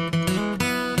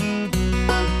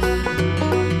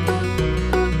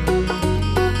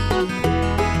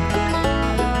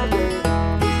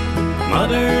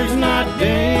 Mother's not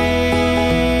dead,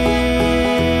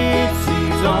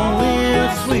 she's only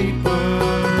a sleeper,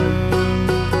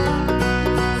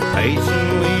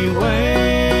 patiently waiting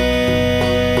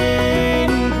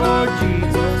for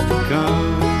Jesus to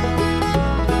come.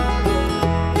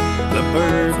 The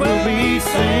birds will be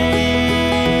singing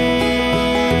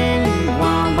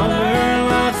while mother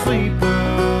lies sleeping.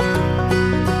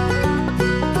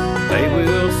 They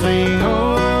will sing, oh,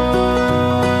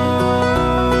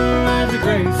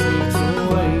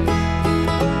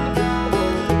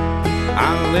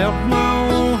 left my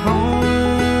old home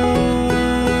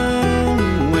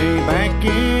way back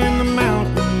in the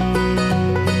mountains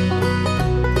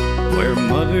where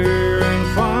mother and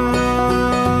father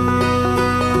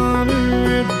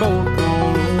had both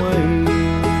gone away.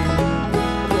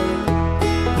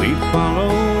 We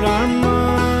followed our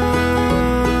mother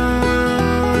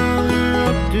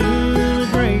up to the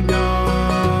graveyard.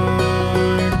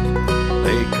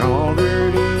 They called her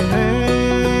to heaven.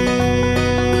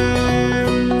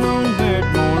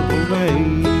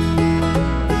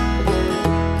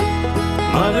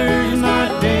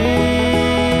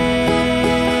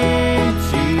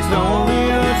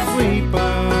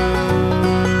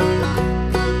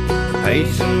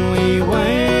 patiently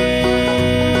waiting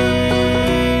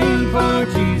for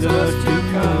Jesus to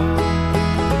come.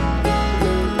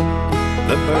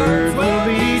 The birds will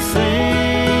be singing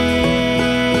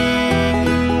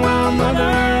while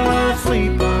mother was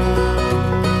sleeping.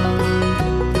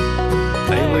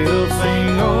 They will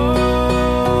sing, oh,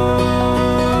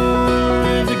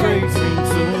 as the great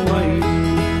sinks away.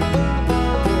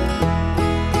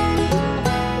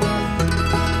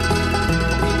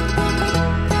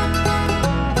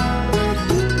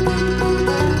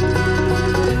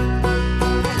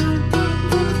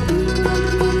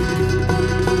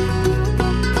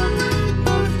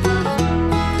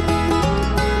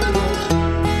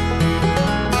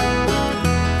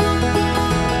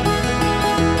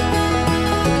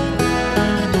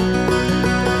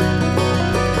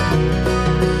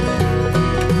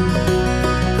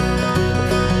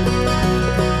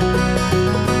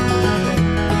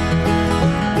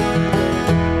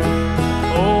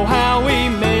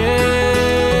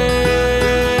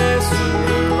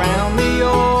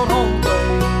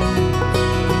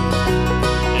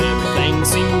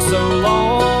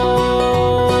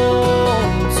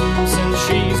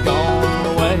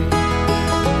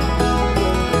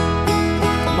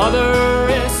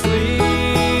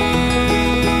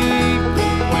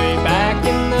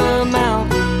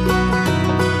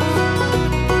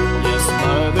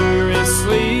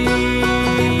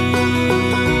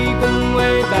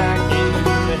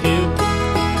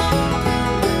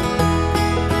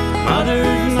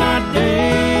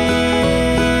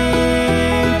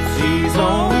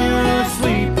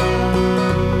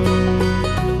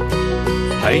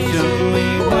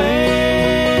 Patiently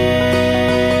waiting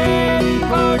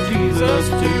for Jesus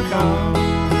to come.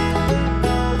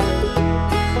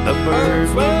 The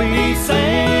birds will be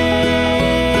singing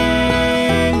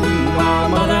while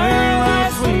mother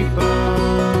lies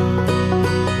sleeping.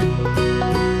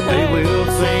 They will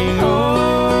sing,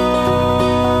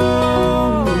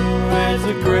 oh, as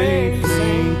the great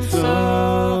sinks away.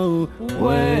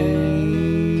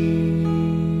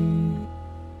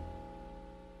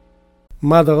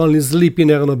 Mother Only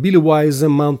Sleeping erano Billy Wise e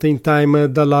Mountain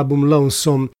Time dall'album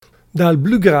Lonesome. Dal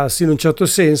bluegrass, in un certo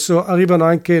senso, arrivano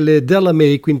anche le Della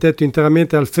Mae, quintetto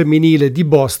interamente al femminile di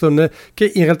Boston,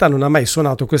 che in realtà non ha mai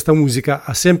suonato questa musica,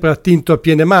 ha sempre attinto a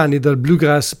piene mani dal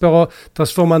bluegrass, però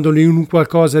trasformandolo in un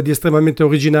qualcosa di estremamente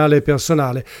originale e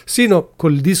personale, sino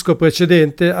col disco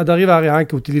precedente ad arrivare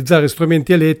anche a utilizzare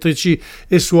strumenti elettrici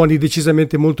e suoni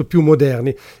decisamente molto più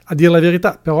moderni. A dire la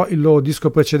verità, però, il loro disco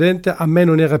precedente a me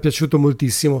non era piaciuto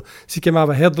moltissimo. Si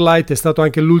chiamava Headlight, è stato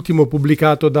anche l'ultimo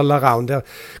pubblicato dalla Rounder.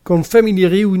 Con Family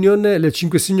Reunion le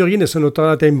 5 signorine sono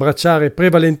tornate a imbracciare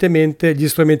prevalentemente gli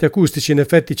strumenti acustici. In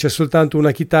effetti c'è soltanto una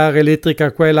chitarra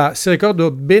elettrica qua e là, se ricordo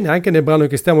bene anche nel brano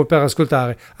che stiamo per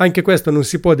ascoltare. Anche questo non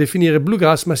si può definire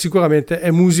bluegrass, ma sicuramente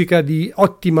è musica di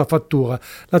ottima fattura.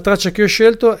 La traccia che ho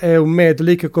scelto è un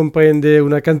medley che comprende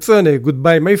una canzone,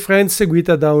 Goodbye My Friend,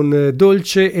 seguita da un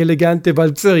dolce elegante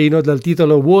valzerino dal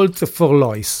titolo Waltz for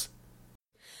Lois.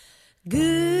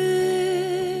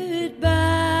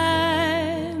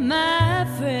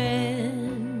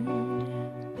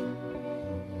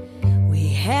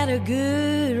 Had a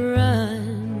good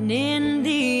run in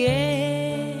the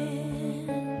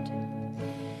end,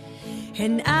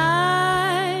 and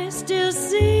I still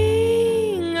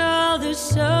sing all the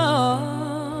songs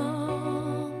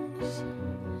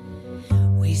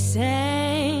we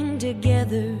sang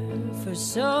together for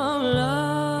so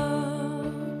long.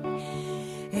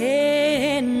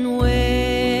 And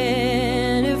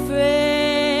when a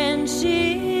friendship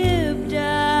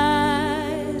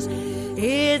dies,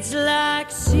 it's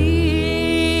like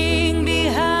seeing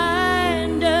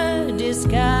behind a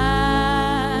disguise.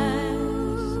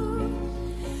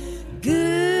 Goodbye,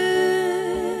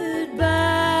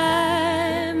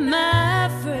 my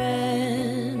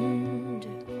friend.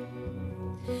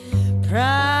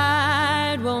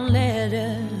 Pride won't let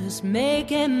us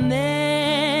make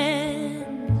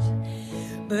amends,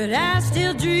 but I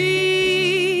still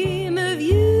dream of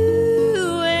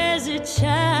you as a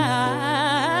child.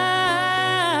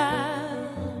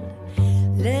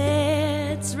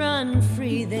 Let's run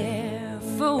free there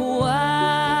for a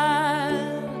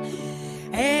while.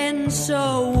 And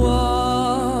so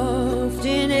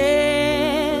often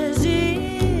as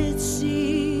it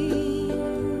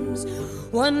seems,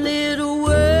 one little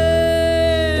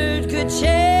word could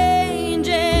change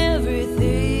everything.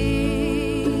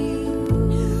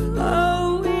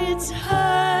 Oh, it's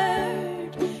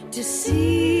hard to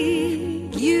see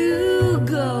you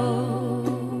go,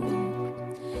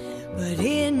 but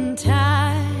in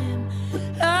time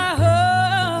I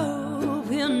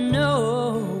hope you'll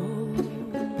know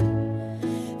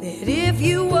that if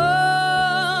you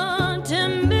want to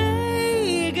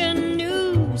make a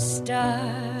new start,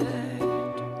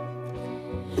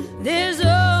 there's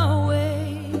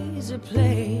always a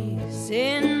place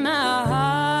in my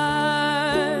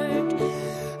heart.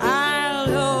 I'll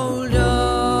hold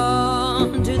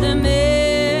on to the memories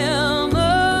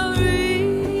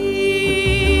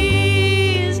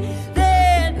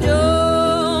that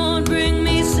don't bring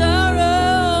me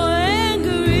sorrow and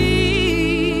grief.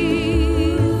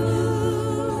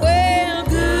 Well,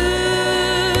 goodbye,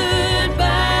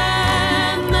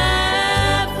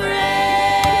 my friend.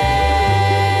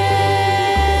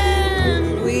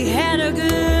 We had a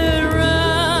good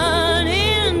run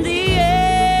in the end.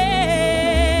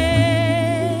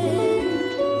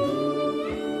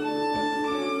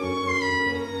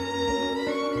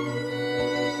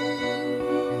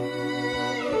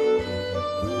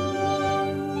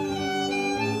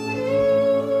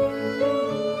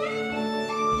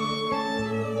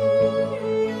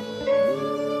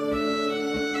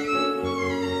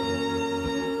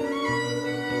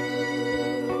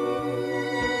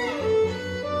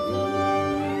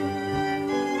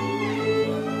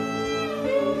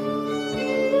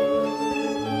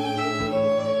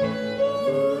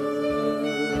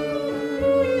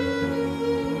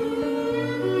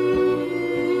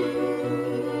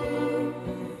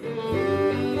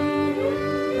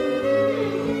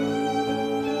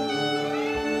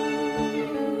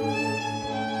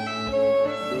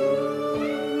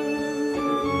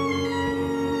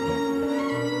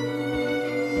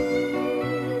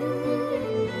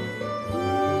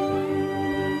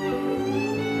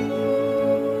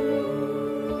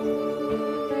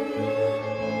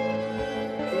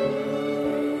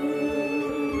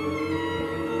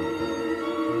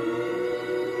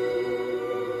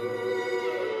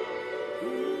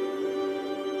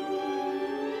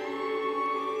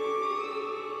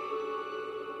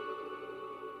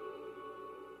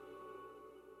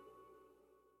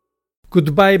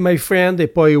 Goodbye My Friend e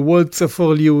poi Waltz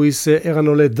for Lewis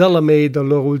erano le Delamade al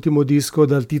loro ultimo disco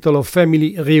dal titolo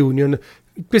Family Reunion.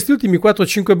 Questi ultimi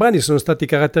 4-5 brani sono stati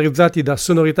caratterizzati da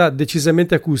sonorità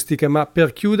decisamente acustiche, ma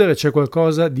per chiudere c'è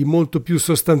qualcosa di molto più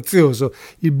sostanzioso,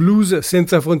 il blues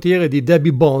senza frontiere di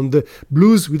Debbie Bond.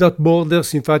 Blues Without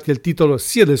Borders infatti è il titolo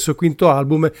sia del suo quinto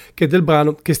album che del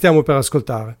brano che stiamo per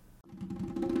ascoltare.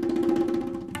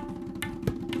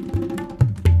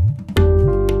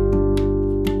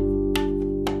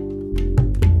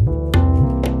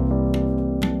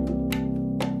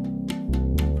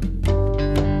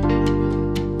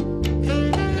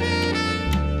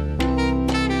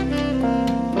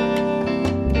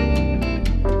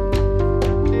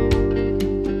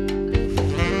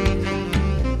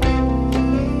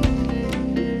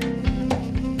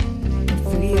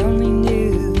 If we only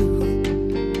knew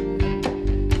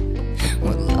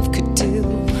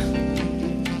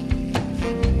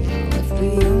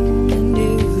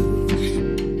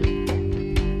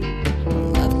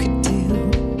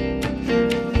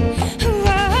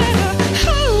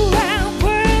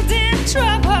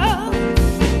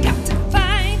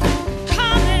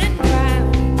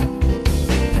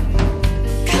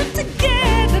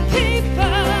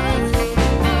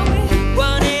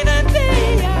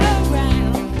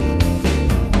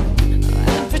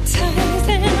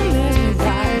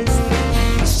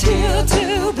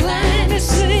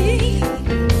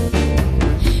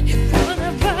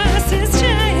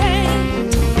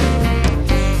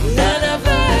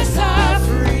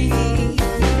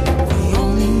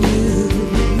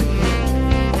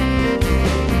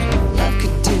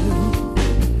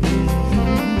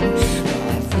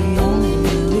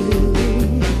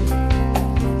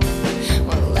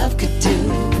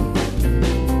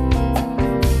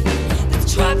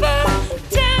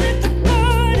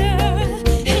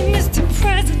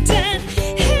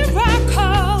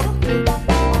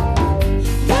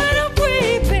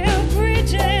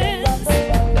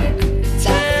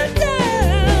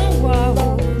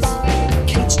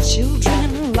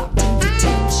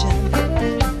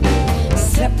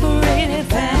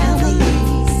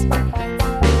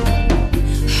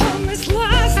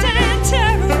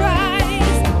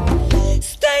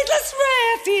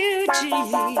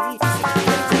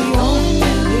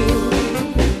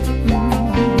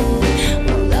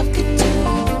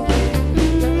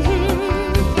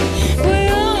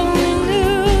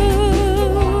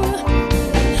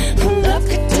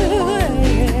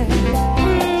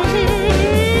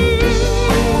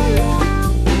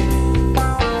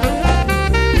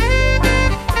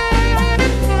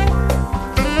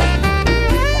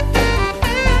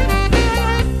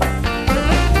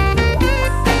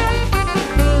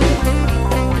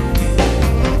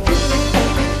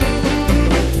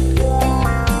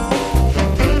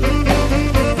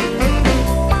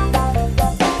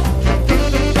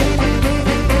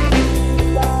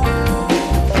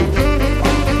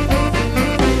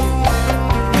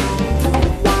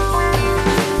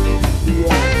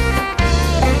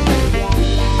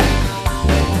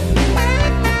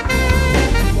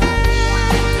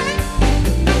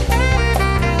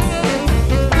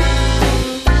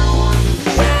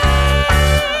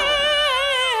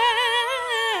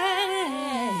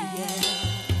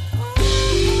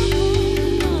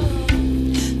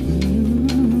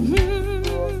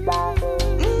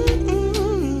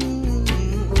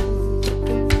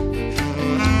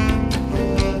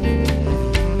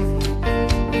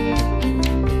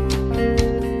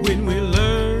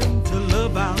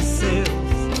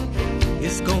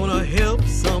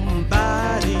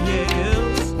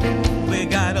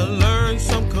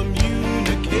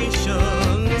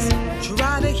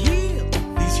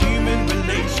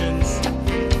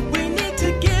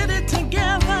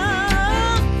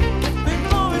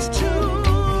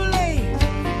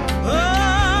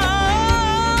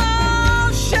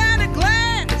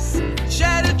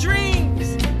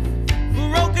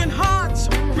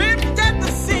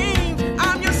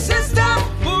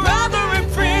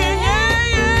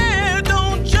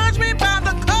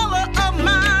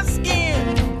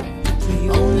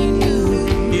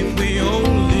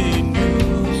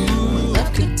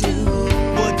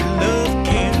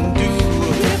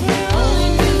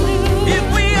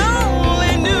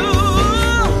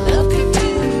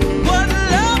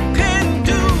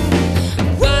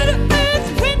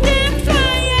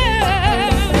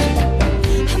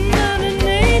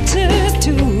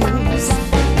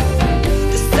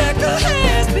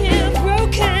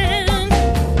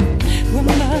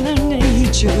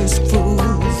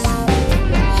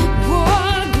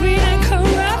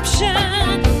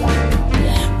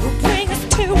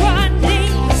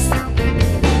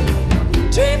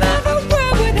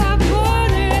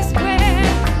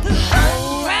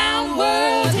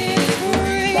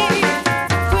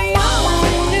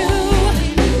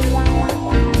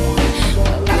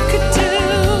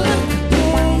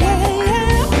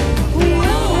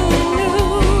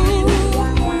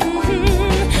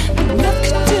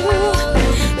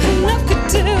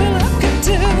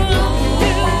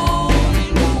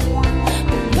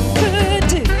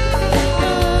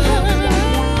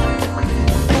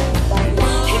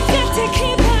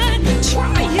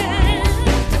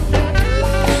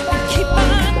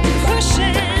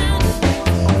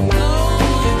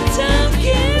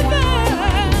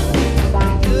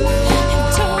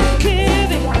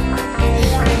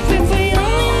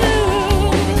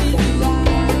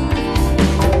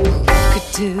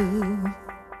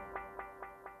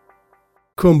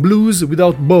con Blues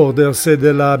Without Borders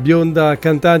della bionda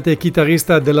cantante e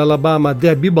chitarrista dell'Alabama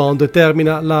Debbie Bond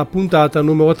termina la puntata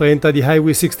numero 30 di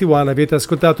Highway 61. Avete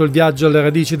ascoltato il viaggio alle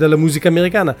radici della musica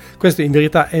americana. Questo in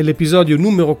verità è l'episodio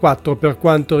numero 4 per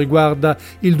quanto riguarda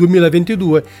il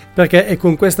 2022, perché è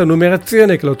con questa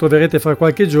numerazione che lo troverete fra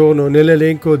qualche giorno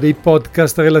nell'elenco dei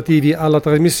podcast relativi alla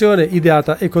trasmissione,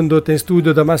 ideata e condotta in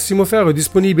studio da Massimo Ferro,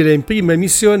 disponibile in prima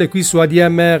emissione qui su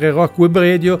ADMR Rock Web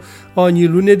Radio ogni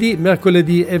lunedì,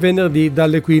 mercoledì e venerdì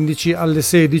dalle 15 alle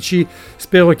 16.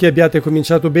 Spero che abbiate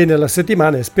cominciato bene la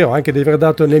settimana e spero anche di aver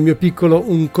dato nel mio piccolo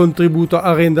un contributo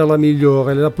a renderla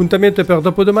migliore. L'appuntamento è per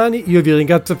dopodomani. Io vi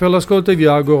ringrazio per l'ascolto e vi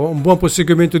auguro un buon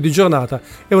proseguimento di giornata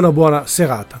e una buona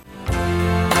serata.